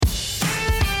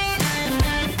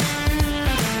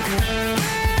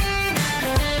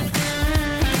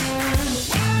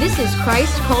This is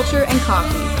Christ, Culture, and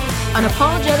Coffee, an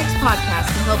apologetics podcast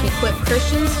to help equip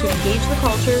Christians to engage the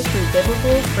culture through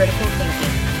biblical, critical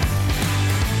thinking.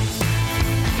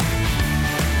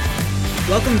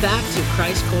 Welcome back to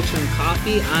Christ, Culture, and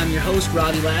Coffee. I'm your host,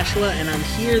 Robbie Lashua, and I'm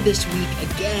here this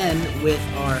week again with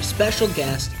our special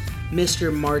guest,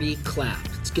 Mr. Marty Clapp.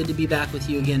 It's good to be back with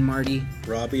you again, Marty.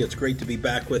 Robbie, it's great to be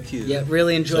back with you. Yeah,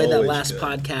 really enjoyed that last good.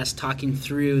 podcast talking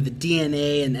through the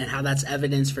DNA and how that's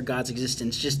evidence for God's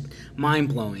existence. Just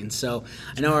mind-blowing. So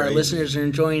I know our listeners are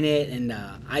enjoying it, and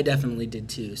I definitely did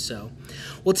too. So,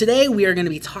 well, today we are going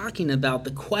to be talking about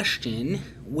the question,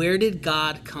 where did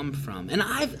God come from? And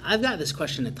I've got this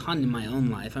question a ton in my own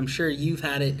life. I'm sure you've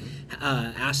had it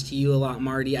asked to you a lot,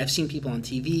 Marty. I've seen people on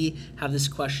TV have this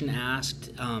question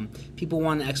asked. People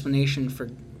want an explanation for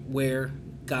where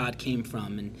God came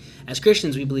from. And as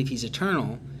Christians, we believe he's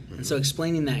eternal. And so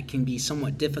explaining that can be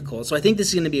somewhat difficult. So I think this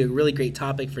is going to be a really great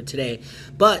topic for today.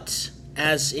 But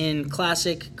as in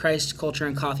classic Christ, Culture,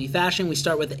 and Coffee fashion, we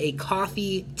start with a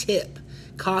coffee tip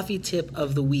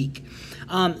of the week.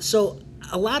 So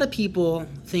a lot of people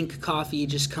think coffee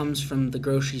just comes from the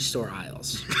grocery store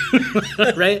aisles,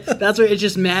 right? That's where it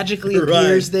just magically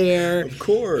appears there. Of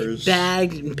course.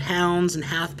 Bagged in pounds and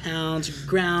half pounds,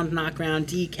 ground, not ground,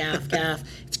 decaf, calf.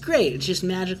 It's great. It just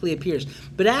magically appears.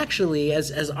 But actually,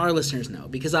 as our listeners know,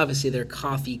 because obviously they're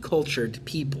coffee-cultured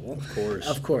people.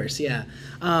 Of course, yeah.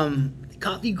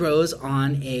 Coffee grows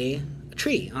on a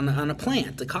tree, on a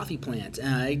plant, a coffee plant.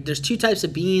 There's two types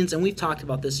of beans, and we've talked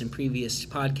about this in previous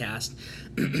podcasts.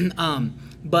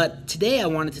 But today I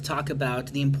wanted to talk about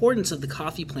the importance of the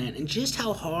coffee plant and just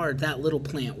how hard that little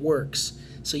plant works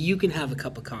so you can have a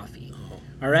cup of coffee.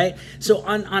 All right? So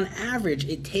on average,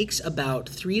 it takes about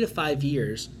 3 to 5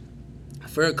 years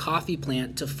for a coffee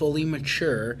plant to fully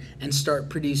mature and start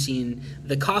producing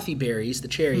the coffee berries, the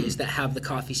cherries that have the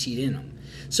coffee seed in them.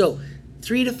 So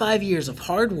 3 to 5 years of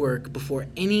hard work before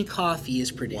any coffee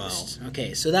is produced. Wow.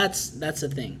 Okay, so that's the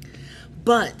thing.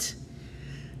 But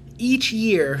each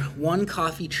year, one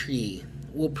coffee tree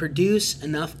will produce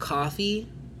enough coffee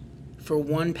for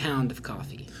 1 pound of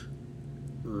coffee.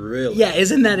 Really? Yeah,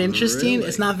 isn't that interesting? Really?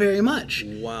 It's not very much.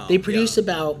 Wow. They produce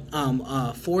about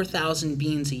 4,000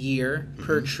 beans a year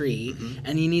per tree,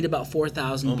 and you need about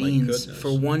 4,000 beans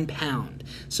for 1 pound.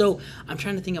 So I'm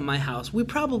trying to think of my house. We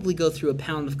probably go through a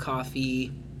pound of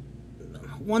coffee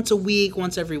once a week,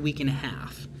 once every week and a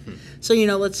half. So,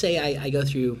 let's say I go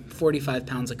through 45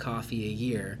 pounds of coffee a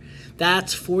year.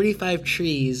 That's 45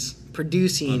 trees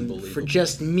producing for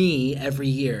just me every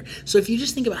year. So if you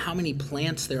just think about how many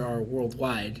plants there are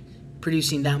worldwide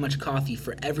producing that much coffee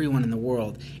for everyone in the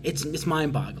world, it's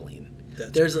mind-boggling.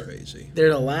 That's crazy.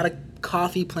 There's a lot of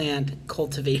coffee plant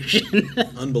cultivation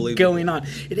Unbelievable. going on.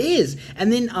 It is.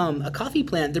 And then a coffee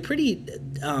plant, they're pretty,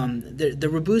 the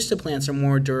Robusta plants are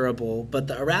more durable, but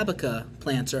the Arabica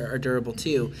plants are durable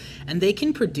too. And they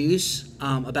can produce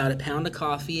about a pound of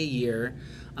coffee a year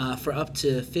for up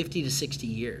to 50 to 60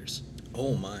 years.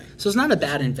 Oh my. So it's not a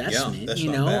bad investment, Yeah, that's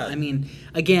not bad. I mean,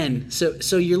 again,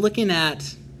 so you're looking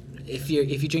at, if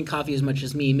you drink coffee as much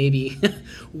as me, maybe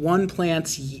one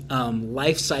plant's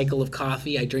life cycle of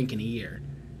coffee I drink in a year.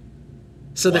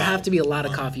 So there have to be a lot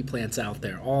of coffee plants out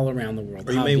there all around the world.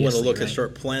 Or you may want to look right? and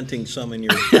start planting some in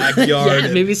your backyard.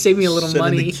 Yeah, maybe save me a little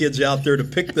sending money. the kids out there to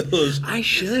pick those. I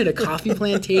should. A coffee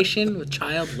plantation with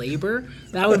child labor?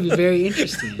 That would be very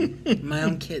interesting. My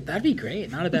own kid. That'd be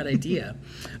great. Not a bad idea.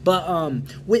 But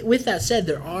with that said,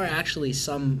 there are actually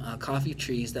some coffee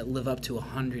trees that live up to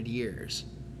 100 years.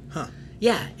 Huh.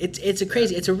 Yeah,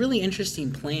 it's a really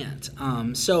interesting plant.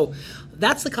 So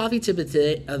that's the coffee tip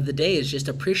of the day is just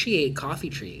appreciate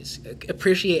coffee trees.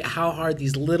 Appreciate how hard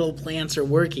these little plants are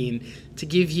working to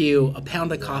give you a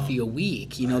pound of coffee a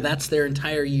week. That's their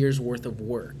entire year's worth of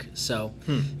work. So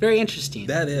very interesting.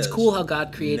 That is. It's cool how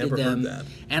God created Never them. heard that.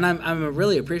 And I'm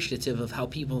really appreciative of how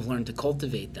people have learned to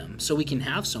cultivate them so we can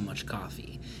have so much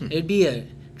coffee. It'd be a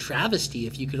travesty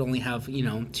if you could only have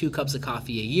 2 cups of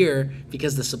coffee a year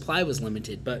because the supply was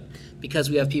limited, but because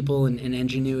we have people and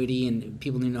ingenuity and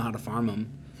people who know how to farm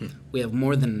them, we have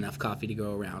more than enough coffee to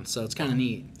go around. So it's kind of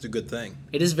neat. It's a good thing.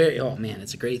 It is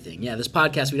it's a great thing. Yeah, this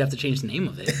podcast, we'd have to change the name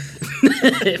of it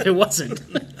if it wasn't.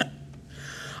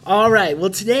 All right, well,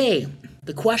 today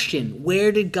the question,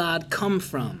 where did God come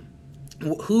from?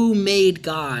 Who made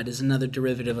God is another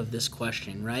derivative of this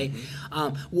question, right?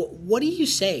 What do you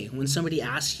say when somebody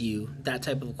asks you that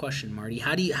type of a question, Marty?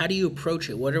 How do you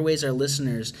approach it? What are ways our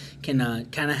listeners can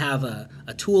kind of have a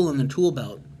tool in the tool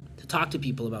belt to talk to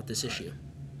people about this issue?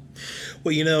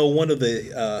 Well, one of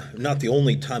the, not the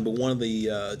only time, but one of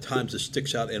the times that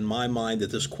sticks out in my mind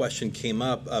that this question came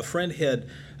up, a friend had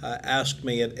asked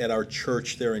me at our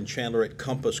church there in Chandler at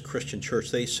Compass Christian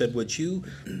Church. They said, would you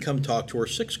come talk to our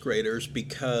sixth graders,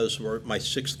 because my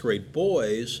sixth grade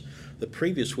boys the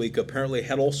previous week apparently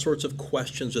had all sorts of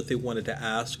questions that they wanted to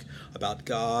ask about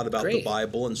God, about the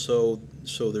Bible, and so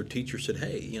their teacher said,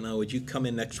 hey, would you come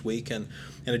in next week and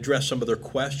address some of their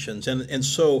questions? And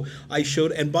so I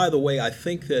showed, and by the way, I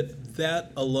think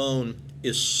that alone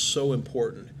is so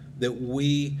important, that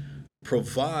we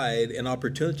provide an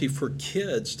opportunity for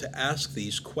kids to ask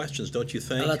these questions, don't you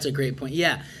think? Oh, that's a great point.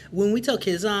 Yeah. When we tell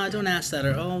kids, don't ask that,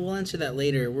 or we'll answer that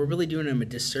later, we're really doing them a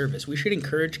disservice. We should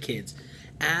encourage kids,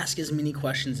 ask as many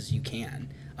questions as you can.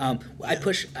 I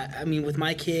push, with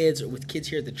my kids or with kids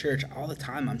here at the church, all the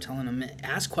time I'm telling them,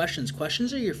 ask questions.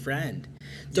 Questions are your friend.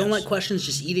 Don't let questions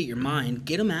just eat at your mind.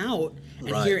 Get them out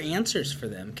and hear answers for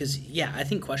them. Because, I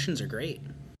think questions are great.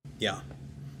 Yeah.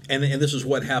 And this is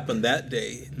what happened that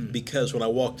day, because when I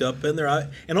walked up in there,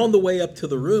 and on the way up to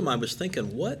the room, I was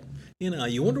thinking, what?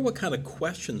 You wonder what kind of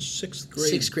questions sixth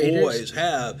grade boys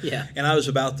have. Yeah. And I was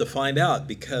about to find out,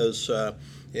 because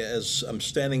as I'm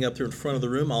standing up there in front of the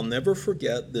room, I'll never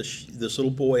forget this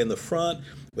little boy in the front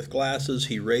with glasses.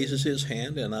 He raises his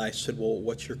hand, and I said, well,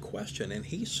 what's your question? And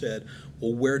he said,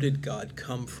 well, where did God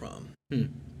come from?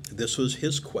 This was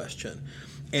his question.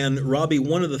 And Robbie,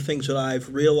 one of the things that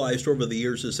I've realized over the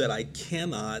years is that I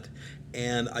cannot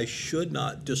and I should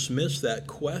not dismiss that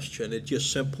question. It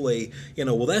just simply,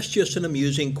 that's just an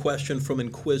amusing question from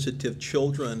inquisitive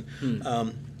children.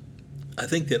 I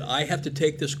think that I have to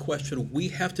take this question, we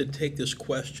have to take this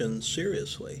question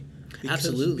seriously.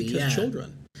 Absolutely, because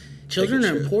Children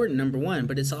are important, number one,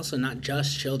 but it's also not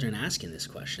just children asking this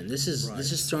question. This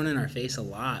is thrown in our face a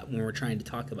lot when we're trying to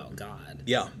talk about God.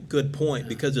 Yeah, good point,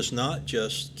 because it's not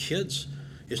just kids.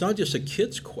 It's not just a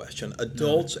kid's question.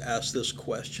 Adults ask this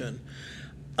question.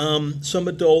 Some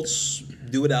adults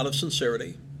do it out of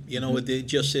sincerity.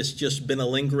 It's just been a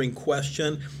lingering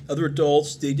question. Other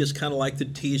adults, they just kind of like to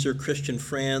tease their Christian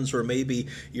friends, or maybe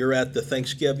you're at the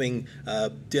Thanksgiving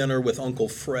dinner with Uncle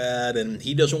Fred, and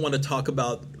he doesn't want to talk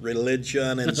about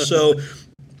religion, and so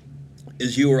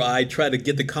as you or I try to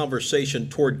get the conversation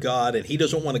toward God, and he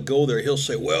doesn't want to go there, he'll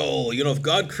say, well, if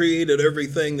God created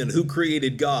everything, then who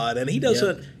created God? And he's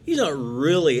not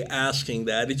really asking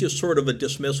that. It's just sort of a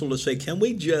dismissal to say, can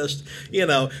we just,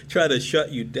 try to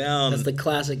shut you down? That's the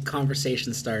classic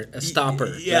conversation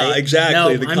stopper. Yeah, right?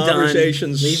 exactly. No, the I'm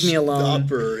conversation done. Leave me alone.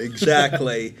 Stopper,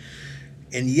 exactly.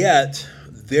 And yet,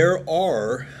 there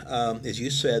are, as you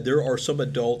said, there are some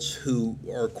adults who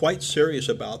are quite serious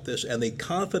about this, and they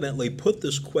confidently put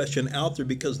this question out there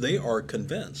because they are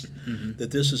convinced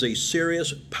that this is a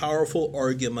serious, powerful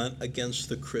argument against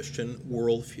the Christian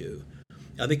worldview.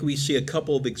 I think we see a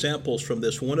couple of examples from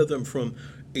this, one of them from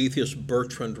atheist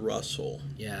Bertrand Russell.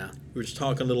 Yeah. We were just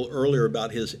talking a little earlier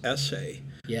about his essay.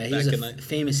 Yeah, he was a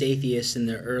famous atheist in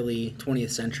the early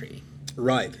 20th century.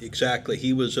 Right, exactly.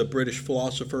 He was a British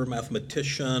philosopher,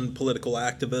 mathematician, political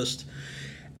activist.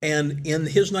 And in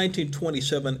his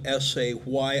 1927 essay,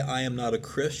 Why I Am Not a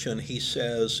Christian, he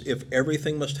says, if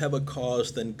everything must have a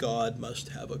cause, then God must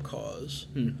have a cause.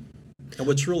 And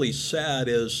what's really sad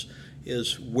is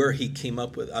where he came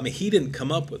up with. He didn't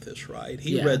come up with this, right?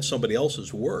 He read somebody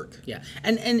else's work. Yeah,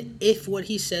 and if what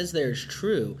he says there is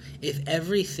true, if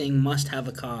everything must have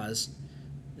a cause,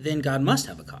 then God must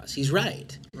have a cause. He's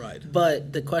right. Right.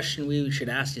 But the question we should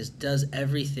ask is, does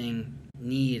everything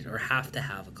need or have to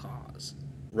have a cause?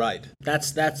 Right.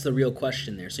 That's the real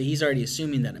question there. So he's already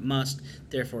assuming that it must,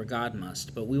 therefore God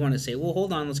must. But we want to say, well,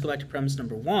 hold on, let's go back to premise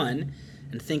number one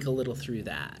and think a little through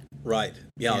that. Right.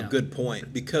 Yeah, good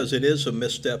point. Because it is a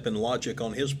misstep in logic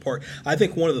on his part. I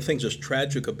think one of the things that's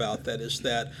tragic about that is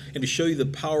that, and to show you the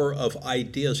power of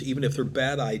ideas, even if they're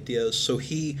bad ideas, so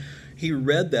he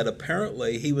read that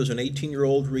apparently he was an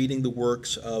 18-year-old reading the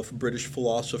works of British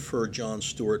philosopher John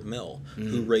Stuart Mill,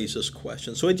 who raised this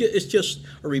question. So it's just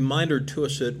a reminder to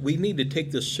us that we need to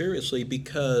take this seriously,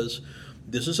 because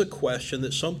this is a question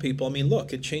that some people,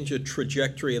 look, it changed the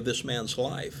trajectory of this man's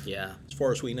life. Yeah. As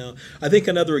far as we know. I think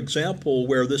another example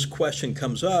where this question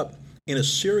comes up in a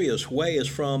serious way is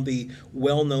from the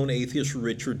well-known atheist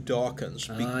Richard Dawkins.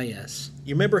 Yes.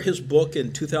 You remember his book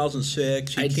in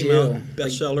 2006? I came do. Out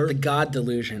bestseller. The God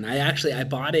Delusion. I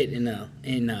bought it in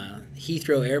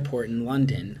Heathrow Airport in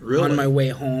London on my way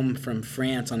home from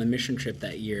France on a mission trip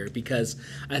that year, because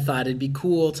I thought it'd be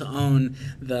cool to own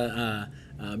the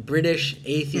British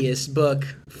atheist book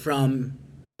from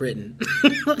Britain.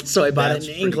 So I bought it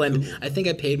in England. Cool. I think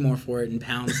I paid more for it in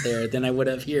pounds there than I would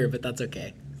have here, but that's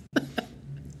okay.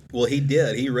 Well, he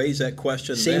did. He raised that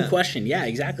question. Same question. Yeah,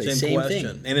 exactly. Same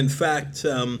question. Thing. And in fact,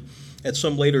 at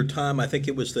some later time, I think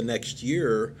it was the next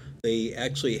year, they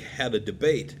actually had a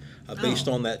debate based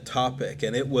on that topic,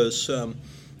 and it was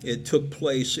it took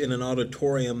place in an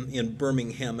auditorium in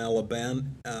Birmingham,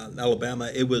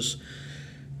 Alabama. It was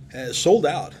sold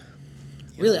out.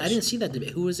 Really? I didn't see that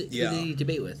debate. Who was it? Yeah. Who did he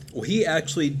debate with? Well, he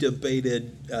actually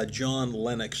debated John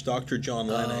Lennox, Dr. John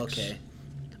Lennox. Oh, okay.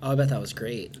 Oh, I bet that was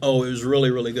great. Oh, it was really,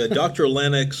 really good. Dr.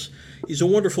 Lennox, he's a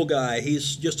wonderful guy.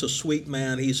 He's just a sweet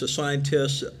man. He's a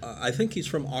scientist. I think he's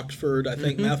from Oxford. I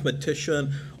think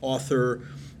mathematician, author.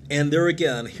 And there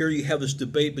again, here you have this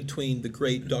debate between the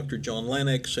great Dr. John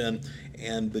Lennox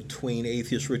and between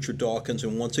atheist Richard Dawkins.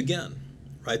 And once again,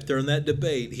 right there in that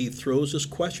debate, he throws this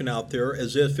question out there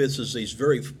as if it's this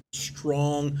very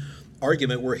strong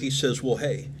argument where he says, well,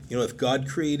 hey, if God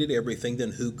created everything,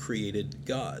 then who created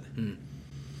God?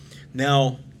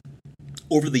 Now,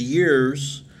 over the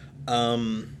years,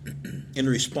 in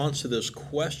response to this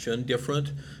question,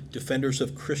 different defenders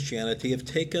of Christianity have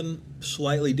taken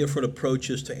slightly different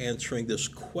approaches to answering this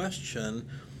question,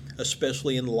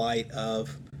 especially in light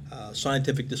of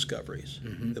scientific discoveries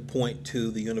that point to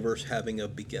the universe having a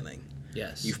beginning.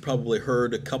 Yes. You've probably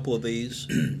heard a couple of these.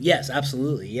 Yes,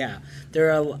 absolutely. Yeah,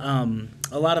 there are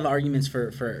a lot of arguments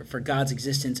for God's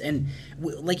existence, and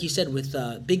like you said, with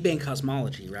Big Bang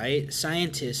cosmology, right?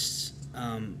 Scientists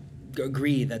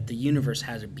agree that the universe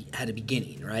had a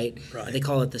beginning, right? They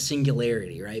call it the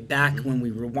singularity, right? Back when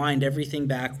we rewind everything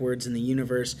backwards in the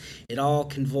universe, it all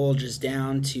converges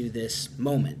down to this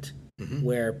moment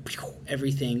where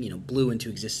everything blew into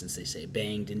existence. They say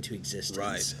banged into existence.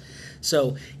 Right.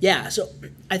 So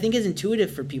I think it's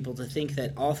intuitive for people to think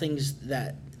that all things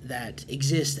that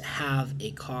exist have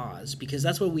a cause, because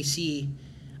that's what we see.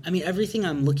 I mean, everything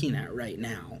I'm looking at right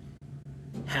now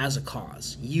has a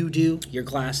cause. You do, your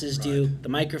glasses do, the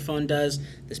microphone does,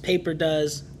 this paper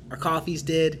does, our coffees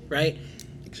did, right?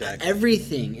 Exactly.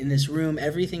 Everything in this room,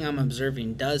 everything I'm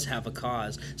observing does have a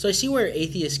cause. So I see where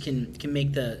atheists can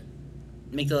make the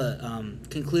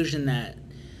conclusion that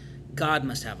God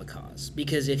must have a cause,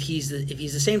 because if he's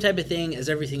the same type of thing as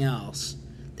everything else,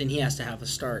 then he has to have a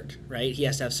start, right? He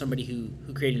has to have somebody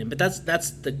who created him. But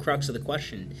that's the crux of the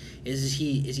question: is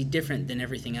he different than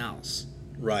everything else?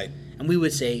 Right. And we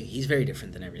would say he's very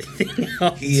different than everything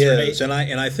else. He is, right?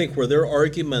 and I think where their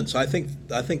arguments, I think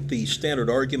the standard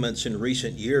arguments in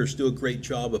recent years do a great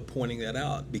job of pointing that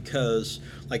out, because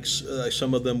like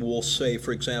some of them will say,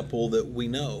 for example, that we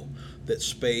know that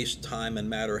space, time, and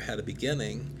matter had a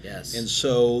beginning. Yes. And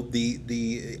so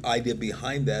the idea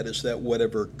behind that is that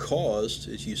whatever caused,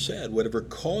 as you said, whatever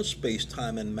caused space,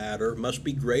 time, and matter must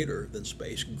be greater than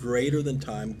space, greater than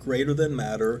time, greater than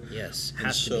matter. Yes,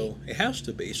 It has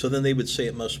to be. So then they would say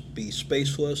it must be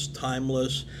spaceless,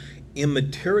 timeless,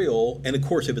 immaterial, and of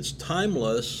course, if it's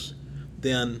timeless,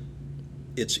 then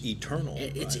it's eternal.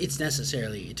 It's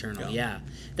necessarily eternal. Yeah.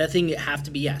 That thing have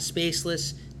to be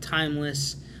spaceless,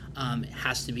 timeless. It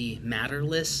has to be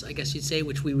matterless, I guess you'd say,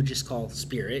 which we would just call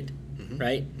spirit,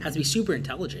 right? It has to be super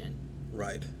intelligent.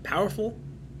 Right. Powerful.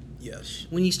 Yes.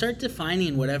 When you start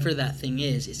defining whatever that thing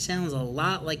is, it sounds a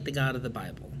lot like the God of the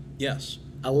Bible. Yes.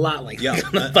 A lot like the God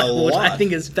of the Bible, which I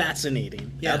think is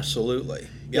fascinating. Yeah. Absolutely.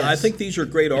 Yeah, Yes. I think these are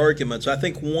great arguments. I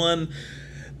think one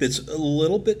that's a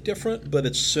little bit different, but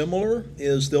it's similar,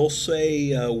 is they'll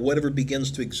say whatever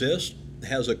begins to exist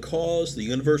has a cause. The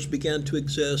universe began to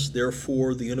exist,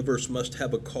 therefore the universe must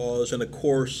have a cause. And of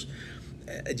course,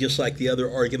 just like the other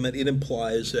argument, it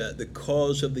implies that the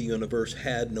cause of the universe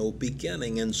had no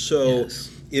beginning. And so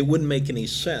it wouldn't make any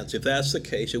sense. If that's the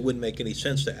case, it wouldn't make any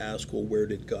sense to ask, well, where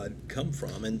did God come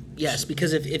from? And yes,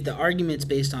 because if the argument's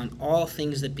based on all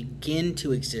things that begin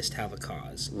to exist have a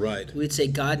cause, right, we would say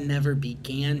God never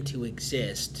began to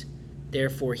exist,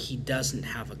 therefore he doesn't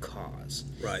have a cause.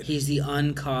 Right. He's the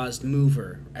uncaused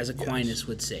mover, as Aquinas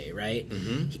would say, right?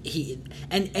 He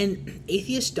and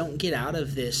atheists don't get out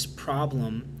of this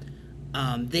problem.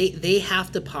 They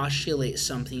have to postulate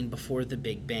something before the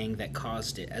Big Bang that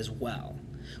caused it as well.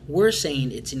 We're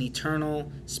saying it's an eternal,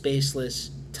 spaceless,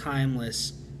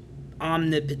 timeless,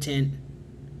 omnipotent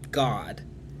God.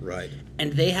 right,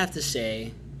 And they have to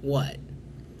say, what?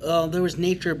 Oh, there was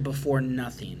nature before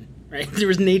nothing, right? There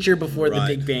was nature before the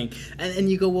Big Bang. And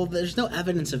you go, well, there's no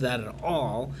evidence of that at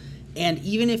all. And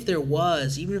even if there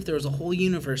was a whole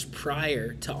universe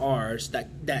prior to ours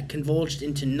that converged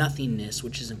into nothingness,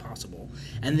 which is impossible,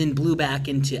 and then blew back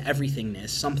into everythingness,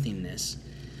 somethingness,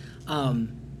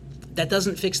 that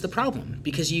doesn't fix the problem,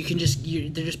 because they're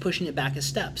just pushing it back a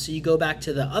step. So you go back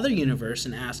to the other universe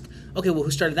and ask, okay, well,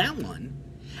 who started that one?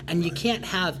 And you can't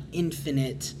have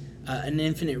infinite an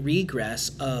infinite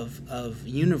regress of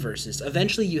universes.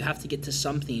 Eventually you have to get to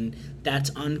something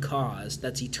that's uncaused,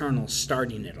 that's eternal,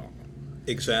 starting it all.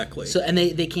 Exactly. So, and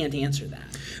they can't answer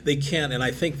that. They can't, and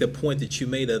I think the point that you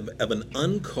made of an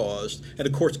uncaused, and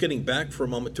of course, getting back for a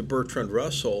moment to Bertrand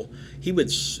Russell, he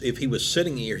would, if he was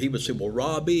sitting here, he would say, well,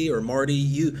 Robbie or Marty,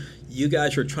 you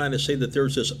guys are trying to say that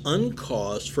there's this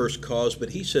uncaused first cause, but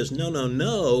he says,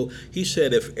 no. He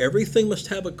said, if everything must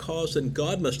have a cause, then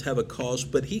God must have a cause,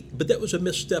 but that was a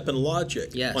misstep in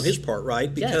logic on his part,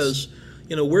 right? Because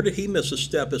where did he miss a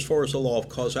step as far as the law of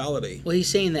causality? Well, he's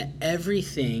saying that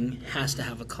everything has to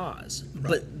have a cause,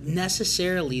 but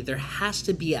necessarily there has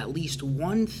to be at least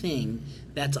one thing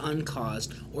that's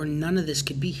uncaused, or none of this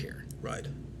could be here. Right.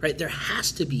 There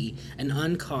has to be an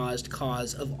uncaused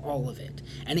cause of all of it,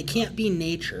 and it can't be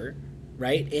nature,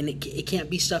 right? And it can't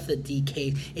be stuff that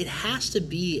decays. It has to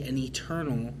be an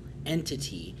eternal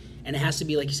entity, and it has to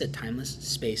be, like you said, timeless,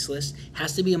 spaceless.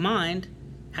 Has to be a mind.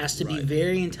 Has to be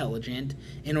very intelligent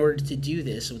in order to do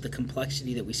this with the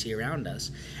complexity that we see around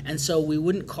us. And so we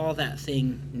wouldn't call that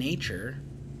thing nature,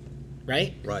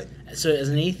 right? Right. So as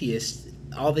an atheist,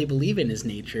 all they believe in is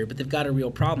nature, but they've got a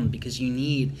real problem because you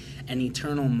need an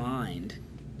eternal mind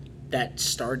that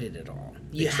started it all.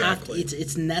 You have to,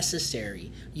 it's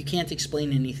necessary. You can't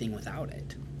explain anything without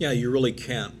it. Yeah, you really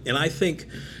can't. And I think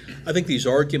these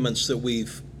arguments that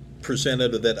we've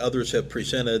presented or that others have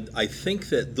presented, I think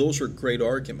that those are great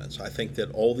arguments. I think that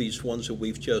all these ones that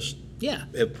we've just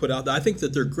have put out, I think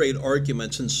that they're great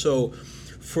arguments. And so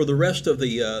for the rest of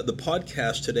the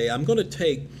podcast today, I'm going to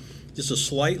take just a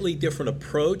slightly different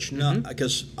approach,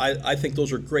 because I think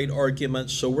those are great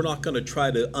arguments, so we're not going to try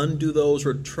to undo those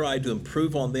or try to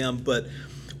improve on them, but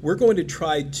we're going to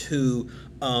try to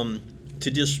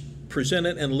just present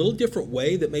it in a little different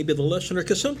way that maybe the listener,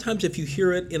 because sometimes if you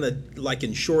hear it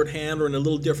in shorthand or in a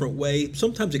little different way,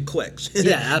 sometimes it clicks.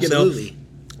 Yeah, absolutely.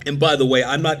 And by the way,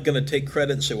 I'm not going to take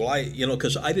credit and say, well,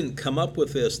 because I didn't come up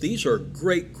with this. These are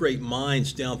great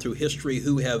minds down through history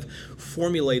who have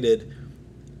formulated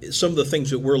some of the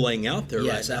things that we're laying out there right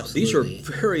now. Absolutely. These are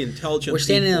very intelligent We're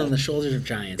standing people. on the shoulders of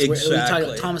giants. Exactly. We talk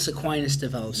about Thomas Aquinas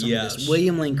developed some of this.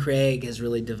 William Lane Craig has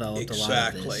really developed a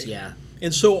lot of this. Yeah.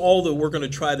 And so all that we're going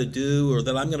to try to do, or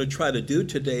that I'm going to try to do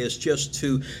today, is just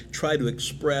to try to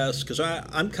express, because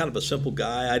I'm kind of a simple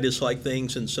guy. I just like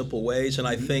things in simple ways. And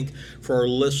I think for our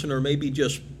listener, maybe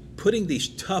just putting these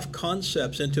tough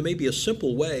concepts into maybe a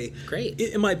simple way,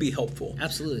 it might be helpful.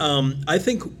 Absolutely. I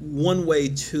think one way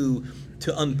to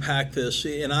unpack this,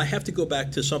 and I have to go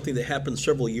back to something that happened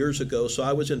several years ago. So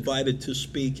I was invited to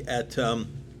speak at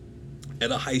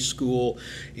a high school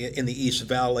in the East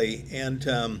Valley,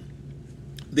 and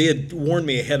they had warned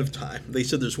me ahead of time. They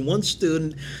said there's one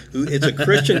student who it's a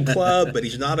Christian club, but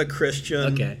he's not a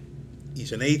Christian. Okay.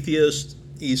 He's an atheist.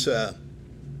 He's a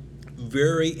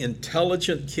very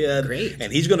intelligent kid. Great.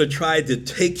 And he's going to try to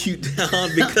take you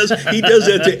down, because he does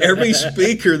that to every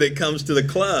speaker that comes to the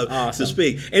club to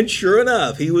speak. And sure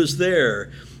enough, he was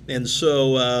there. And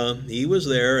so he was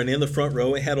there, and in the front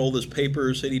row, he had all his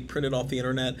papers that he'd printed off the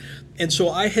internet. And so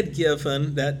I had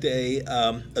given that day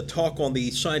a talk on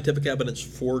the scientific evidence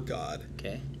for God.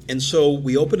 Okay. And so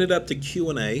we opened it up to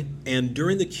Q&A, and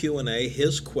during the Q&A,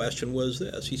 his question was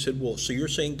this. He said, well, so you're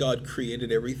saying God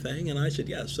created everything? And I said,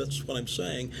 yes, that's what I'm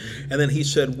saying. And then he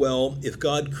said, well, if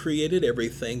God created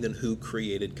everything, then who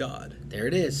created God? There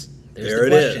it is. There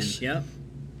it is. Yep.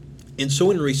 And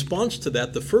so in response to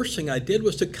that, the first thing I did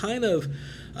was to kind of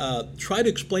try to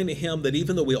explain to him that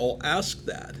even though we all ask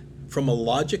that, from a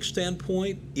logic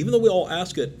standpoint, even though we all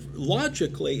ask it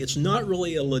logically, it's not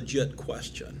really a legit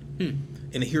question.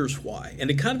 And here's why. And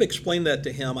to kind of explain that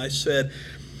to him, I said,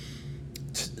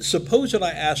 suppose that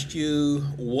I asked you,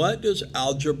 what does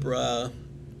algebra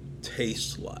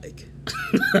taste like?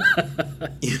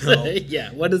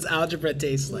 Yeah, what does algebra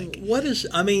taste like?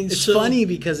 It's funny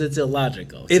because it's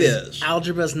illogical. It is.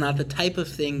 Algebra is not the type of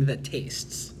thing that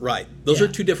tastes. Right. Those are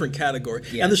two different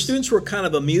categories. Yes. And the students were kind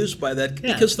of amused by that,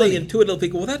 because they intuitively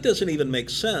think, well, that doesn't even make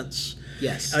sense.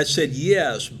 Yes. And I said,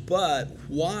 yes, but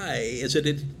why is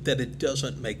it that it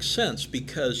doesn't make sense?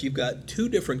 Because you've got two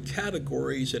different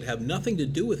categories that have nothing to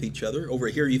do with each other. Over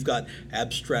here, you've got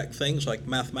abstract things like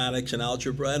mathematics and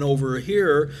algebra, and over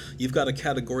here, you've got a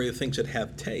category of things that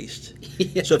have taste.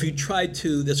 So if you try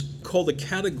to, that's called a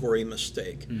category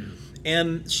mistake.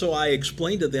 And so I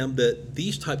explained to them that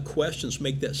these type questions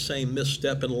make that same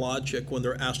misstep in logic when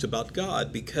they're asked about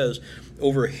God, because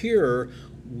over here,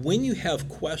 when you have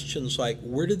questions like,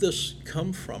 where did this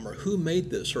come from, or who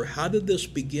made this, or how did this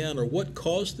begin, or what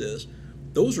caused this,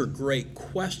 those are great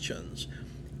questions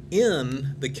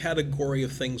in the category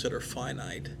of things that are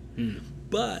finite.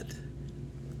 but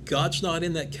God's not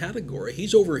in that category.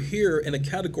 He's over here in a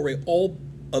category all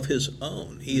of his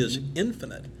own. He is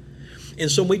infinite. And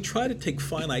so we try to take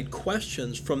finite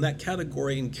questions from that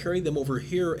category and carry them over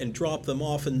here and drop them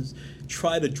off and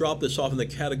try to drop this off in the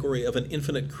category of an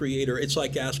infinite creator. It's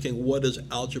like asking, what does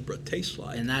algebra taste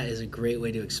like? And that is a great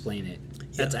way to explain it.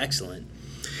 That's excellent.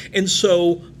 And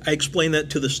so I explained that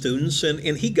to the students, and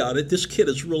he got it. This kid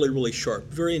is really, really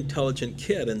sharp, very intelligent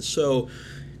kid. And so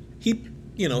he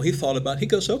thought about it. He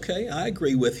goes, okay, I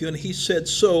agree with you. And he said,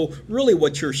 so really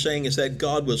what you're saying is that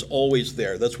God was always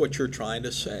there. That's what you're trying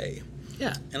to say.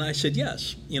 Yeah. And I said,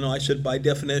 yes. I said, by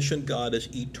definition, God is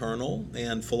eternal,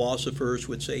 and philosophers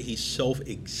would say he's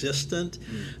self-existent.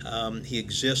 He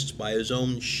exists by his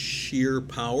own sheer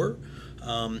power.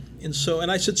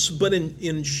 And I said, but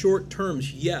in short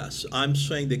terms, yes, I'm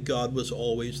saying that God was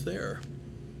always there.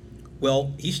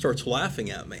 Well, he starts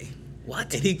laughing at me.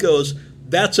 What? And he goes,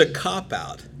 that's a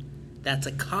cop-out. That's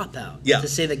a cop-out? Yeah. To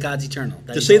say that God's eternal.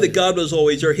 To say that God was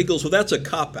always there. He goes, well, that's a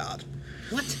cop-out.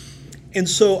 What? And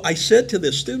so I said to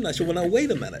this student, I said, well, now,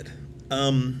 wait a minute.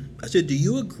 I said, do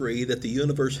you agree that the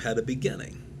universe had a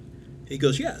beginning? He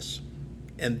goes, yes.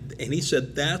 And he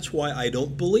said, that's why I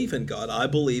don't believe in God. I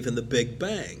believe in the Big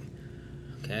Bang.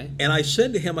 Okay. And I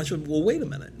said to him, I said, well, wait a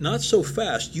minute. Not so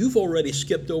fast. You've already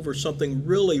skipped over something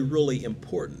really, really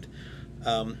important.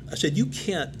 I said, you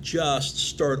can't just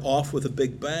start off with a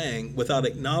Big Bang without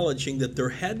acknowledging that there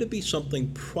had to be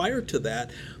something prior to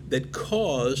that that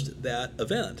caused that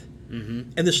event.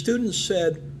 Mm-hmm. And the student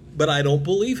said, but I don't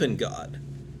believe in God.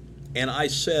 And I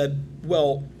said,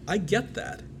 well, I get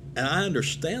that, and I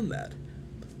understand that.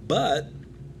 But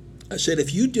I said,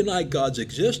 if you deny God's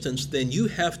existence, then you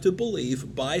have to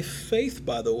believe by faith,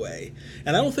 by the way.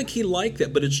 And I don't think he liked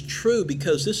that, but it's true,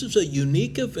 because this is a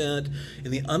unique event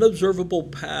in the unobservable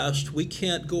past. We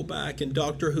can't go back in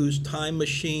Doctor Who's time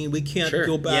machine. We can't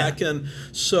go back. Yeah. And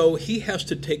so he has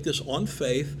to take this on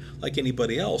faith like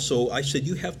anybody else. So I said,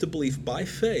 you have to believe by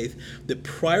faith that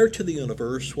prior to the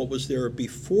universe, what was there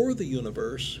before the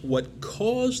universe, what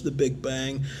caused the Big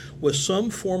Bang, was some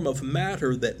form of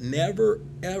matter that never,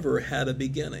 ever had a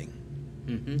beginning.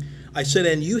 Mm-hmm. I said,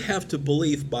 and you have to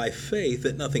believe by faith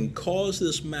that nothing caused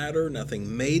this matter,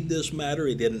 nothing made this matter,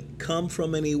 it didn't come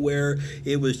from anywhere,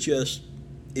 it was just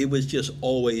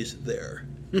always there.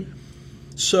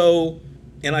 So,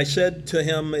 and I said to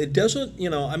him, it doesn't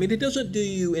do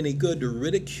you any good to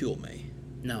ridicule me.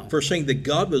 No. For saying that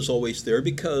God was always there,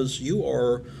 because you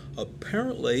are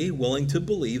apparently willing to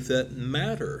believe that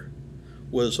matter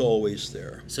was always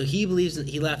there. So he believes that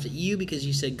he laughed at you because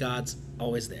you said God's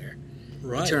always there.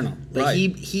 Right. Eternal. But right.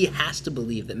 he has to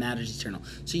believe that matter's eternal.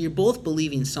 So you're both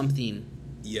believing something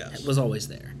was always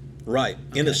there. Right.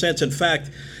 Okay. In a sense, in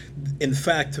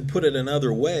fact, to put it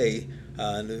another way,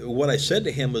 what I said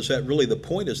to him was that really the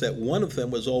point is that one of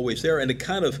them was always there, and it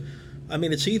kind of,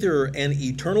 it's either an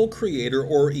eternal creator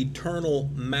or eternal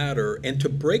matter. And to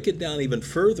break it down even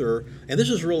further, and this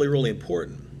is really, really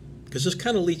important, because this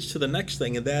kind of leads to the next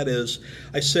thing, and that is,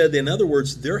 I said, in other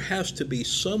words, there has to be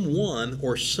someone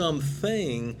or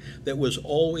something that was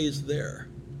always there.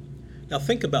 Now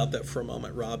think about that for a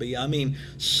moment, Robbie.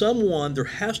 There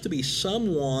has to be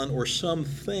someone or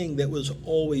something that was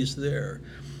always there.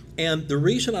 And the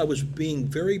reason I was being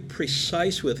very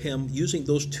precise with him using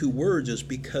those two words is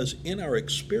because in our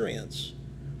experience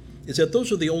is that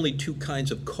those are the only two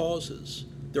kinds of causes.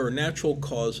 There are natural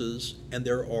causes and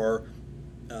there are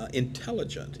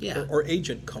intelligent or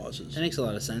agent causes. That makes a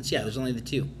lot of sense. Yeah, there's only the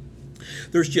two.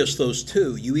 There's just those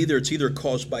two. It's either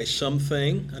caused by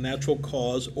something, a natural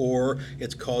cause, or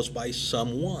it's caused by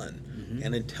someone,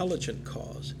 an intelligent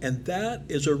cause. And that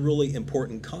is a really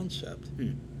important concept.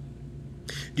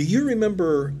 Do you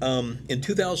remember in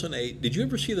 2008, did you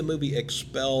ever see the movie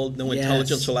Expelled, No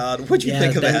Intelligence Allowed? What did you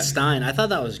think of that? Ben Stein. I thought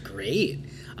that was great.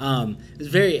 It was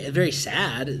very, very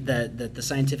sad that the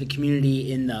scientific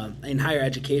community in higher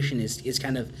education is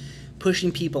kind of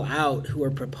pushing people out who are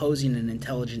proposing an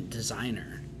intelligent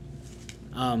designer.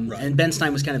 Right. And Ben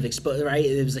Stein was kind of exposed, right?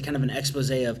 It was kind of an expose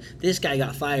of this guy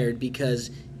got fired because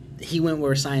he went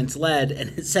where science led,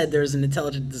 and it said there was an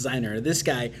intelligent designer. This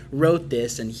guy wrote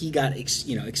this, and he got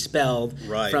expelled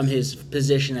from his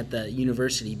position at the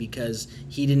university because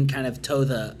he didn't kind of toe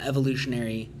the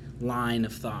evolutionary line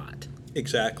of thought.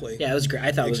 Exactly. Yeah, it was great.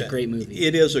 I thought it was a great movie.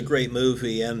 It is a great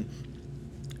movie, and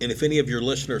if any of your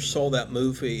listeners saw that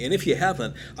movie, and if you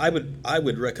haven't, I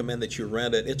would recommend that you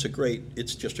rent it.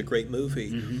 It's just a great movie,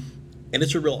 and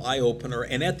it's a real eye opener.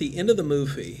 And at the end of the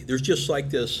movie, there's just like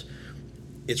this.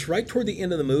 It's right toward the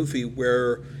end of the movie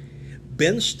where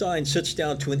Ben Stein sits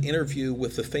down to an interview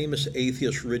with the famous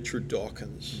atheist Richard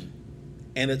Dawkins.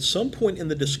 And at some point in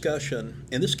the discussion,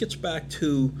 and this gets back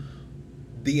to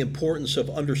the importance of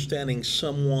understanding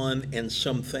someone and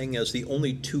something as the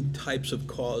only two types of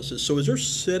causes. So as they're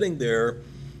sitting there,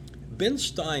 Ben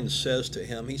Stein says to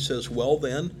him, he says, well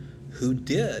then, who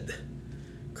did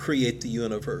create the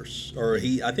universe? Or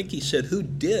I think he said, who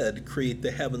did create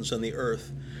the heavens and the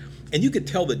earth? And you could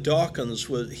tell that Dawkins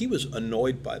was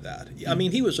annoyed by that. I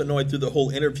mean, he was annoyed through the whole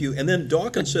interview. And then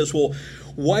Dawkins says, well,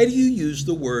 why do you use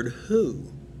the word who?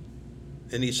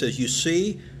 And he says, you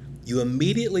see, you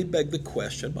immediately beg the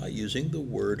question by using the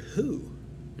word who.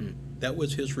 That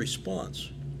was his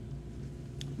response.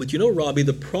 But you know, Robbie,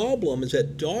 the problem is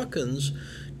that Dawkins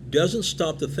doesn't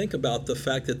stop to think about the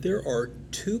fact that there are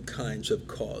two kinds of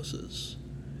causes.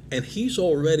 And he's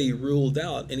already ruled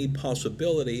out any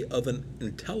possibility of an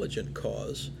intelligent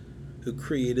cause who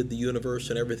created the universe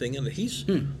and everything. And he's,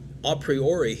 a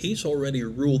priori, he's already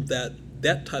ruled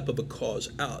that type of a cause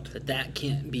out. That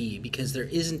can't be, because there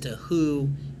isn't a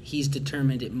who. He's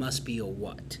determined it must be a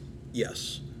what.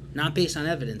 Yes. Not based on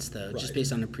evidence, though, Right. just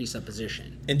based on a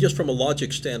presupposition. And just from a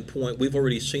logic standpoint, we've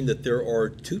already seen that there are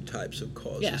two types of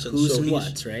causes. Yeah, and who's so and he's-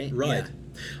 what's, right? Right.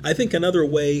 Yeah. I think another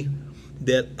way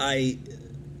that I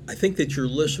think that your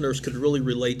listeners could really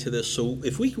relate to this. So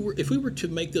if we were to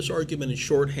make this argument in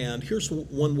shorthand, here's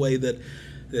one way that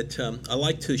I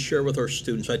like to share with our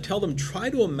students. I tell them, try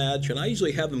to imagine. I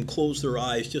usually have them close their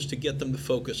eyes just to get them to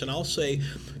focus, and I'll say,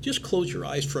 just close your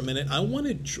eyes for a minute. I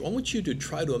want you to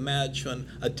try to imagine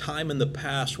a time in the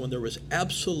past when there was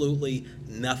absolutely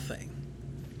nothing.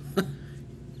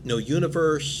 No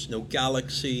universe, no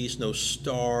galaxies, no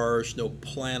stars, no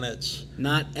planets.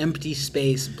 Not empty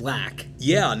space, black.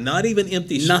 Yeah, not even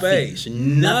empty Nothing. space.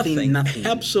 Nothing.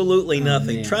 Absolutely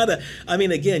nothing.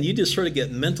 Man. Again, you just sort of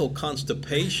get mental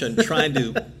constipation trying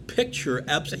to picture.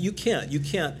 You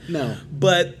can't. No.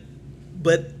 But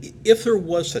if there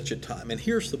was such a time, and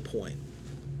here's the point.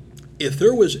 If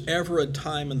there was ever a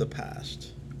time in the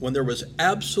past when there was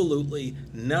absolutely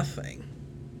nothing,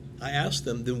 I asked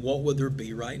them, then what would there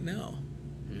be right now?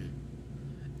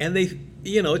 And they,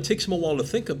 it takes them a while to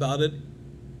think about it,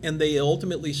 and they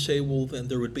ultimately say, well, then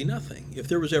there would be nothing. If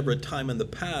there was ever a time in the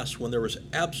past when there was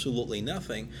absolutely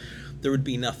nothing, there would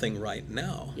be nothing right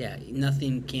now. Yeah,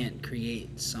 nothing can't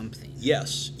create something.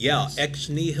 Yes, yeah, ex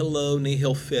nihilo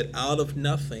nihil fit. Out of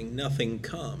nothing, nothing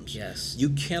comes. Yes. You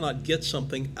cannot get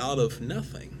something out of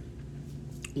nothing.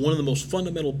 One of the most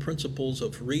fundamental principles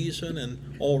of reason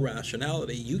and all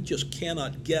rationality, you just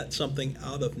cannot get something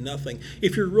out of nothing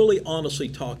if you're really honestly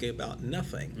talking about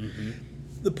nothing. Mm-hmm.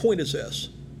 The point is this.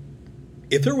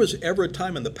 If there was ever a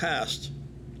time in the past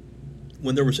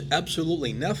when there was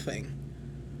absolutely nothing,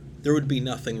 there would be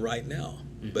nothing right now.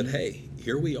 Mm-hmm. But hey,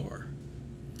 here we are.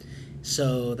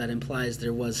 So that implies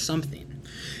there was something.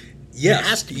 Yes, There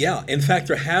has to be. yeah. In fact,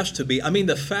 there has to be. I mean,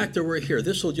 the fact that we're here,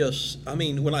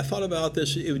 when I thought about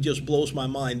this, it just blows my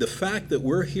mind. The fact that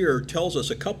we're here tells us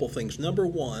a couple things. Number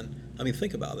one,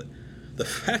 think about it. The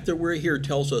fact that we're here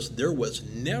tells us there was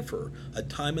never a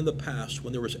time in the past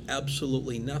when there was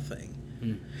absolutely nothing.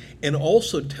 And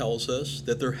also tells us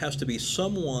that there has to be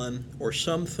someone or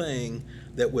something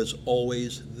that was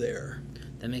always there.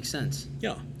 That makes sense.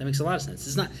 Yeah. That makes a lot of sense.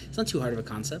 It's not too hard of a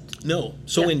concept. No.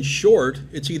 So Yeah. in short,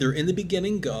 it's either in the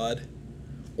beginning God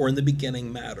or in the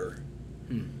beginning matter.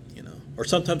 Or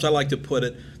sometimes I like to put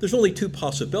it, there's only two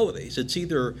possibilities. It's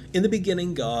either in the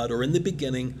beginning God or in the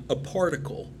beginning a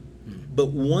particle. But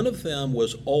one of them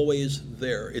was always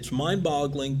there. It's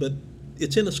mind-boggling, but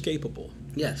it's inescapable.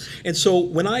 Yes. And so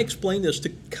when I explained this to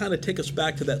kind of take us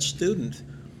back to that student,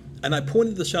 and I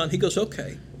pointed this out, and he goes,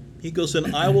 okay. He goes,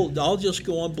 then I'll just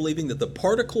go on believing that the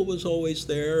particle was always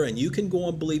there, and you can go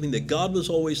on believing that God was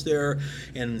always there.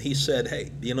 And he said,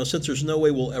 hey, since there's no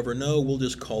way we'll ever know, we'll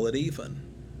just call it even.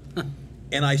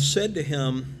 And I said to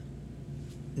him,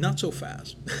 not so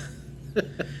fast.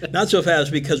 Not so fast,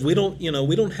 because we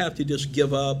don't have to just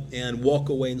give up and walk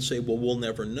away and say, well, we'll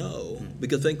never know.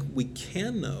 Because I think we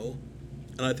can know,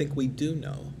 and I think we do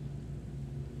know.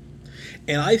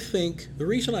 And I think the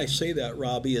reason I say that,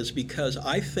 Robbie, is because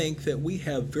I think that we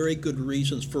have very good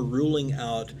reasons for ruling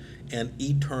out an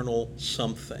eternal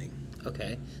something.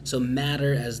 Okay. So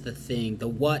matter as the thing, the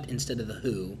what instead of the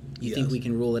who, you think Yes. we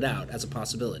can rule it out as a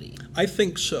possibility? I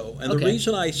think so. And Okay. the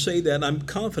reason I say that, and I'm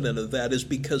confident of that, is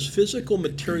because physical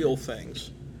material things,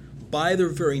 by their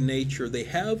very nature, they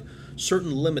have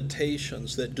certain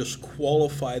limitations that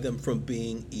disqualify them from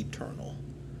being eternal.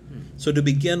 So to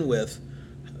begin with,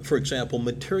 for example,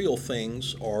 material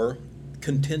things are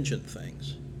contingent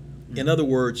things. In other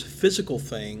words, physical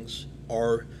things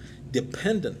are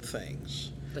dependent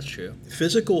things. That's true.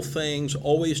 Physical things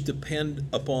always depend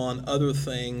upon other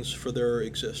things for their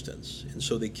existence, and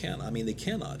so they can't. I mean, they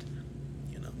cannot.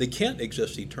 They can't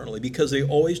exist eternally because they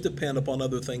always depend upon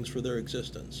other things for their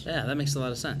existence. Yeah, that makes a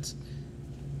lot of sense.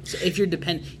 So if you're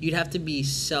you'd have to be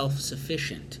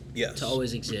self-sufficient to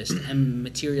always exist, and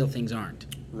material things aren't.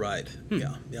 Right.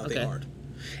 Yeah, Okay. They aren't.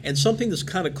 And something that's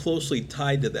kind of closely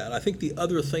tied to that, I think the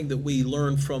other thing that we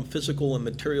learn from physical and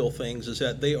material things is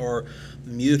that they are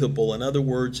mutable. In other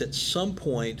words, at some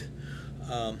point,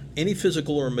 any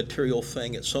physical or material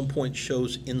thing at some point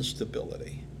shows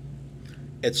instability.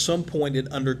 At some point,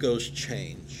 it undergoes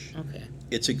change. Okay.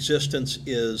 Its existence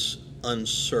is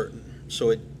uncertain.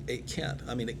 So it can't.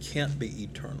 I mean, it can't be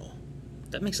eternal.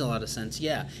 That makes a lot of sense.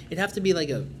 Yeah. It'd have to be like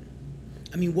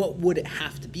what would it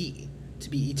have to be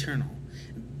eternal?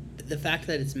 The fact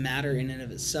that it's matter in and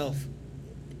of itself,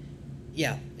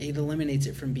 it eliminates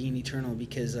it from being eternal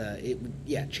because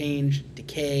change,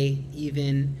 decay,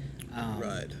 even.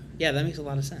 Right. Yeah, that makes a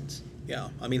lot of sense. Yeah.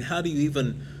 I mean, how do you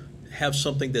even have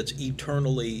something that's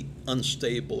eternally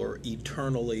unstable or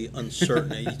eternally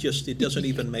uncertain? It doesn't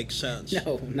even make sense.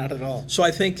 No, not at all. So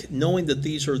I think knowing that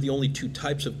these are the only two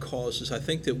types of causes, I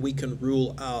think that we can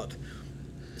rule out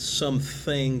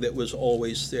something that was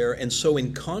always there. And so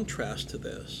in contrast to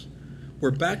this,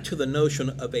 we're back to the notion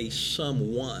of a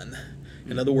someone.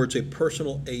 In other words, a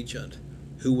personal agent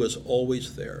who was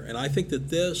always there. And I think that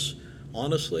this,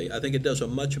 honestly, I think it does a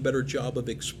much better job of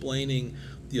explaining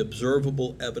the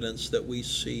observable evidence that we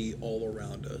see all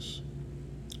around us,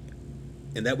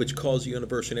 and that which caused the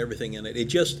universe and everything in it.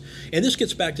 And this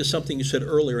gets back to something you said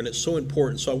earlier, and it's so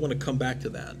important, so I want to come back to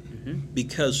that.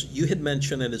 Because you had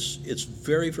mentioned, and it's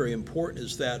very, very important,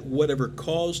 is that whatever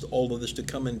caused all of this to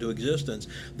come into existence,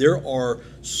 there are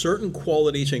certain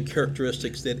qualities and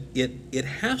characteristics that it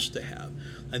has to have.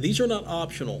 And these are not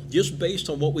optional. Just based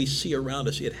on what we see around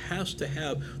us, it has to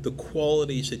have the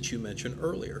qualities that you mentioned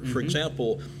earlier. For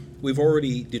example, we've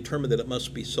already determined that it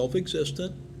must be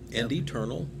self-existent and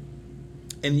eternal.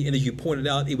 And as you pointed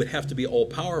out, it would have to be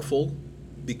all-powerful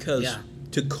because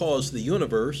to cause the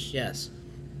universe. Yes.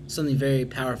 Something very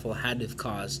powerful had to have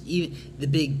caused even the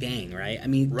Big Bang, right? I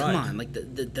mean, come on, like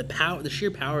the power, the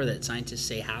sheer power that scientists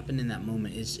say happened in that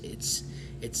moment it's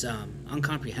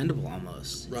uncomprehendable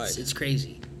almost. Right. It's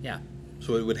crazy. Yeah.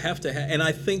 So it would have to and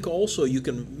I think also you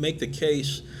can make the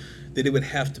case that it would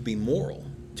have to be moral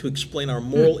to explain our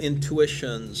moral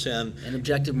intuitions and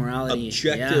objective morality.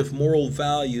 Objective moral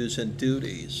values and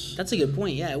duties. That's a good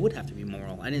point. Yeah, it would have to be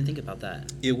moral. I didn't think about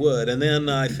that. It would. And then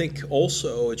I think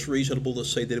also it's reasonable to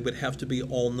say that it would have to be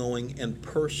all-knowing and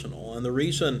personal. And the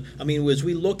reason, I mean, as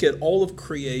we look at all of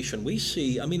creation, we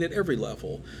see, I mean, at every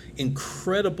level,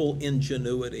 incredible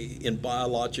ingenuity in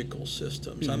biological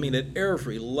systems. I mean, at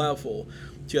every level,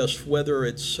 just whether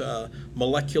it's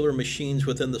molecular machines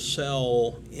within the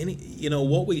cell,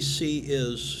 what we see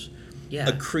is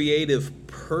a creative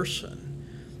person,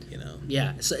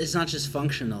 Yeah, so it's not just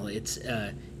functional, it's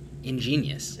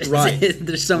ingenious. Right.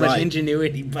 There's so much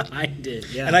ingenuity behind it.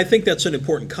 Yeah. And I think that's an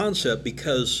important concept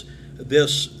because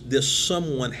this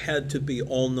someone had to be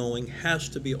all-knowing, has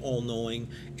to be all-knowing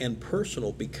and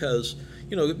personal because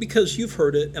you've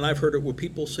heard it, and I've heard it where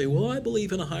people say, well, I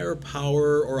believe in a higher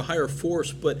power or a higher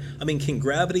force, but, I mean, can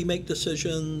gravity make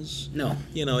decisions? No.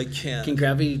 It can't. Can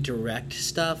gravity direct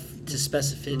stuff to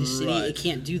specificity? Right. It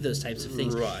can't do those types of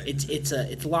things. Right.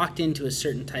 It's locked into a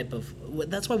certain type of,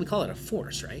 that's why we call it a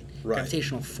force, right? Right.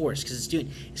 Gravitational force, because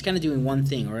it's kind of doing one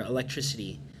thing, or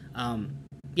electricity.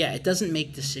 It doesn't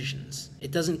make decisions.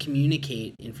 It doesn't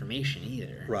communicate information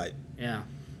either. Right. Yeah.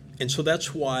 And so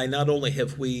that's why not only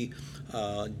have we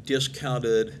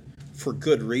discounted, for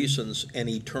good reasons, an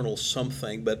eternal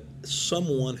something, but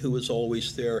someone who is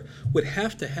always there would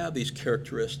have to have these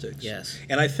characteristics. Yes.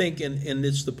 And I think, and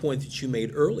it's the point that you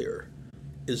made earlier,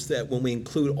 is that when we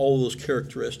include all those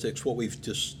characteristics, what we've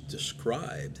just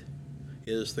described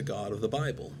is the God of the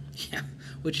Bible. Yeah,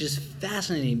 which is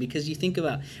fascinating because you think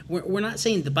about, we're not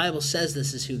saying the Bible says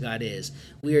this is who God is.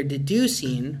 We are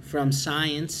deducing from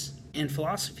science and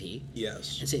philosophy,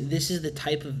 yes, and say this is the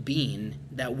type of being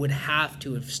that would have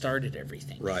to have started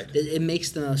everything. Right. It makes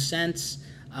the most sense.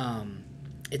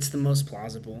 It's the most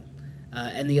plausible,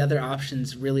 and the other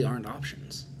options really aren't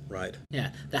options. Right.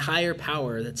 Yeah, the higher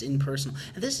power that's impersonal.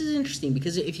 And this is interesting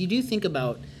because if you do think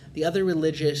about the other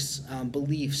religious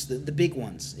beliefs, the big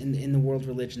ones in the world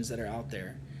religions that are out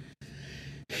there,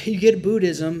 you get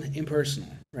Buddhism impersonal,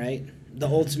 right? The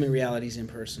ultimate reality is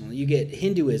impersonal. You get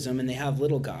Hinduism, and they have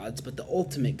little gods, but the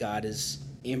ultimate God is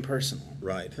impersonal.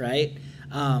 Right. Right?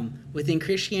 Within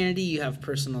Christianity, you have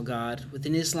personal God.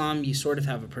 Within Islam, you sort of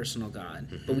have a personal God,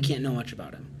 but we can't know much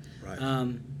about him.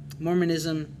 Right.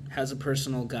 Mormonism has a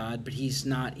personal God, but he's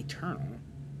not eternal.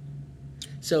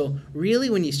 So really,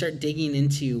 when you start digging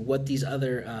into what these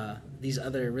other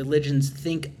religions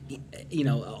think,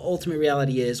 ultimate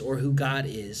reality is, or who God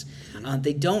is,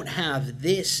 they don't have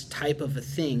this type of a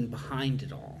thing behind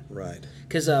it all. Right.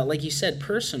 Because, like you said,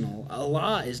 personal.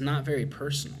 Allah is not very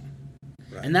personal.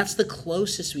 Right. And that's the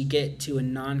closest we get to a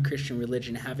non-Christian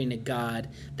religion having a God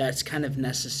that's kind of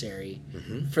necessary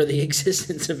for the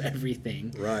existence of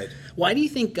everything. Right. Why do you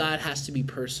think God has to be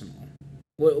personal?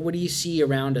 What do you see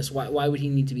around us? Why would he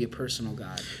need to be a personal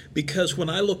God? Because when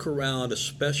I look around,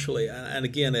 especially, and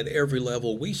again at every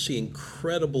level, we see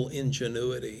incredible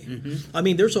ingenuity. Mm-hmm. I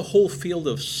mean, there's a whole field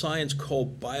of science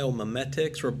called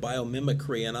biomimetics or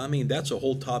biomimicry, and I mean, that's a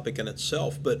whole topic in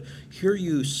itself. But here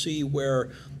you see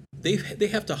where they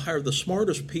have to hire the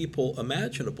smartest people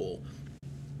imaginable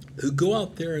who go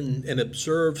out there and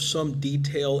observe some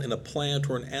detail in a plant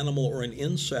or an animal or an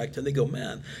insect, and they go,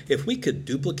 man, if we could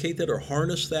duplicate that or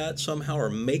harness that somehow or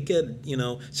make it,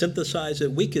 synthesize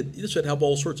it, this would have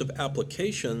all sorts of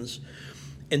applications.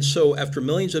 And so after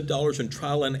millions of dollars in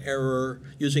trial and error,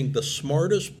 using the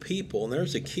smartest people, and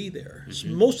there's the key there,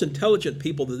 most intelligent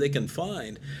people that they can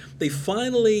find, they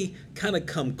finally kind of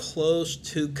come close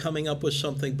to coming up with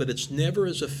something, but it's never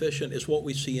as efficient as what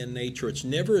we see in nature. It's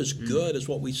never as good as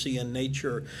what we see in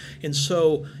nature. And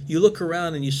so you look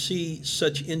around and you see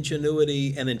such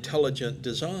ingenuity and intelligent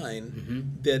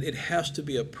design that it has to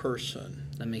be a person.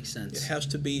 That makes sense. It has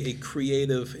to be a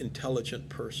creative, intelligent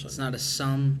person. It's not a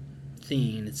sum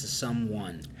thing, it's a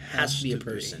someone. Has to be a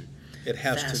person. It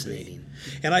has to be.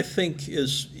 And I think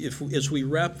as we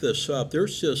wrap this up,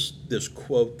 there's just this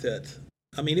quote that,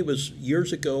 I mean, it was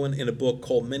years ago in a book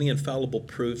called Many Infallible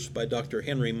Proofs by Dr.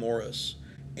 Henry Morris.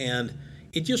 And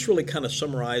it just really kind of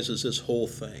summarizes this whole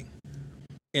thing.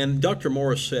 And Dr.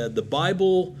 Morris said, the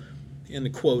Bible,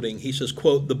 in quoting, he says,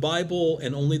 quote, "The Bible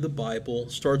and only the Bible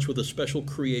starts with a special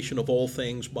creation of all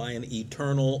things by an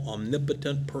eternal,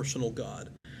 omnipotent, personal God.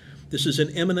 This is an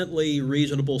eminently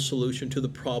reasonable solution to the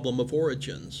problem of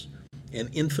origins. An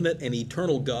infinite and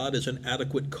eternal God is an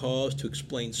adequate cause to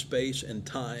explain space and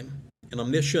time. An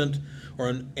omniscient or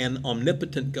an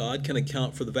omnipotent God can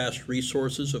account for the vast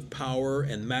resources of power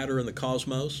and matter in the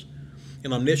cosmos.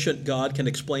 An omniscient God can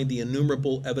explain the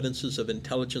innumerable evidences of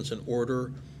intelligence and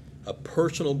order. A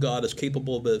personal God is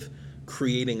capable of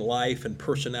creating life and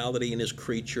personality in his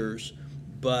creatures,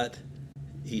 but,"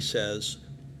 he says,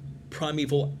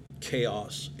 "primeval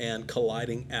chaos and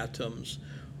colliding atoms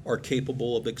are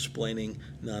capable of explaining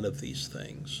none of these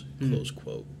things." Close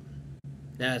quote.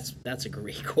 That's a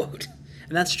great quote.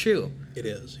 And that's true. It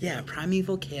is. Yeah,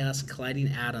 primeval chaos, colliding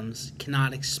atoms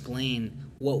cannot explain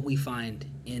what we find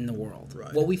in the world,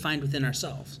 Right. what we find within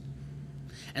ourselves.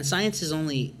 And science is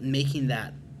only making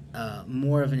that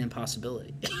more of an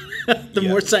impossibility. The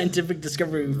more scientific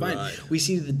discovery we find, Right. we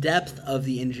see the depth of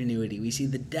the ingenuity, we see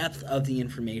the depth of the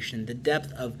information, the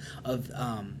depth of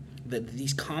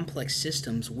these complex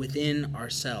systems within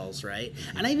ourselves, right?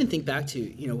 And I even think back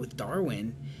to, with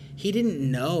Darwin, he didn't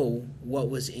know what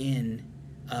was in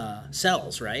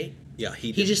cells, right? Yeah,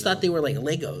 he just thought they were like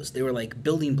Legos. They were like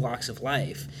building blocks of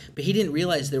life. But he didn't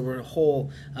realize there were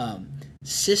whole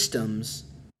systems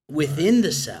within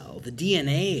the cell, the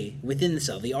DNA within the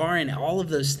cell, the RNA, all of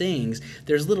those things.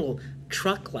 There's little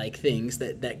truck-like things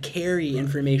that carry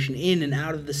information in and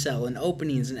out of the cell and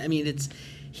openings. And I mean,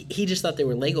 he just thought they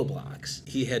were Lego blocks.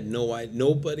 He had no idea.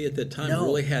 Nobody at that time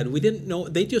really had. We didn't know.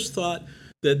 They just thought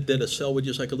that a cell was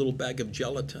just like a little bag of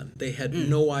gelatin. They had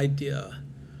no idea.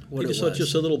 What they it just was. thought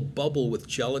just a little bubble with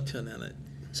gelatin in it.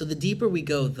 So the deeper we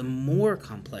go, the more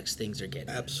complex things are getting.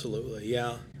 Absolutely,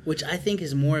 yeah. Which I think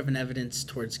is more of an evidence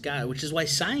towards God, which is why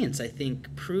science, I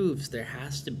think, proves there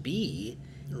has to be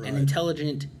an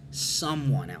intelligent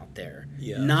someone out there,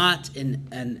 not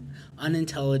an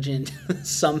unintelligent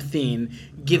something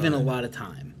given a lot of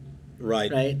time.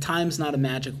 Right? Time's not a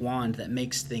magic wand that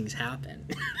makes things happen.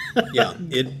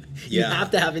 You have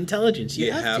to have intelligence.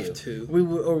 You have to. We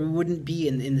wouldn't be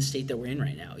in the state that we're in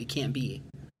right now. You can't be.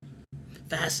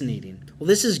 Fascinating. Well,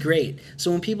 this is great.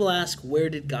 So when people ask, where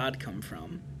did God come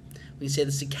from? We can say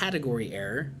this is a category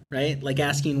error, right? Like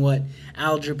asking what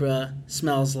algebra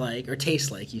smells like or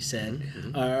tastes like, you said.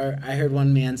 Or I heard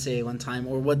one man say one time,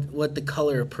 or what the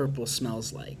color of purple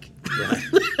smells like. Right.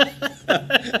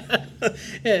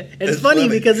 It's funny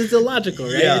because it's illogical,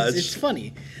 right? Yeah, it's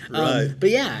funny. Right. But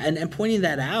yeah, and pointing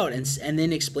that out and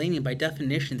then explaining by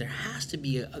definition, there has to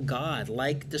be a God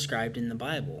like described in the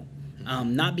Bible.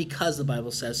 Not because the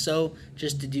Bible says so,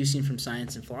 just deducing from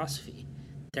science and philosophy.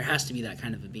 There has to be that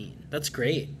kind of a being. That's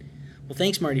great. Well,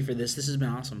 thanks, Marty, for this. This has been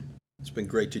awesome. It's been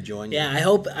great to join you. Yeah, I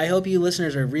hope you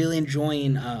listeners are really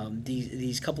enjoying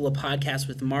these couple of podcasts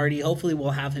with Marty. Hopefully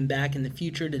we'll have him back in the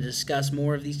future to discuss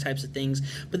more of these types of things.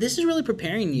 But this is really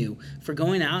preparing you for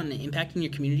going out and impacting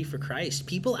your community for Christ.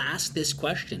 People ask this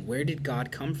question, where did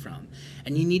God come from?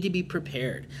 And you need to be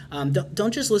prepared.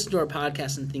 Don't just listen to our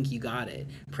podcast and think you got it.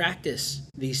 Practice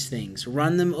these things.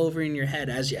 Run them over in your head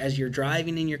as you're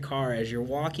driving in your car, as you're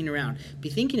walking around. Be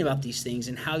thinking about these things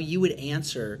and how you would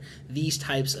answer these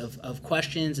types of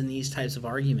questions and these types of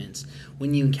arguments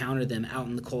when you encounter them out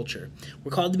in the culture.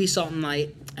 We're called to be salt and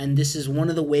light, and this is one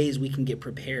of the ways we can get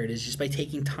prepared, is just by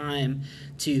taking time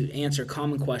to answer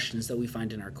common questions that we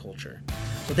find in our culture.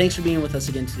 So thanks for being with us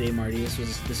again today, Marty. This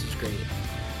was great.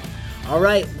 All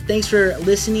right, thanks for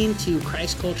listening to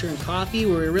Christ Culture and Coffee.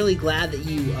 We're really glad that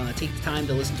you take the time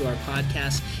to listen to our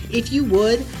podcast. If you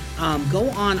would, go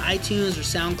on iTunes or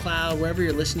SoundCloud, wherever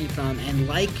you're listening from, and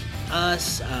like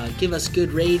us, give us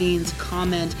good ratings,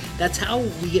 comment. That's how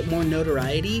we get more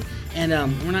notoriety. And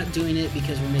we're not doing it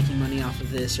because we're making money off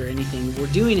of this or anything.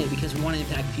 We're doing it because we want to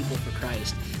impact people for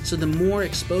Christ. So the more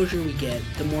exposure we get,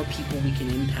 the more people we can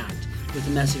impact with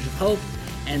the message of hope,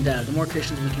 and the more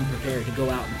Christians we can prepare to go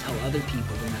out and tell other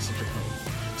people the message of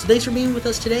hope. So thanks for being with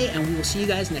us today, and we will see you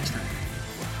guys next time.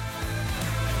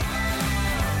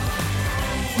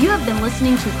 You have been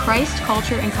listening to Christ,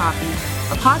 Culture, and Coffee,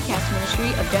 a podcast ministry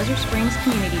of Desert Springs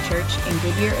Community Church in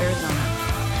Goodyear,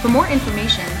 Arizona. For more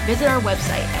information, visit our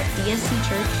website at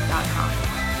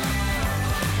dscchurch.com.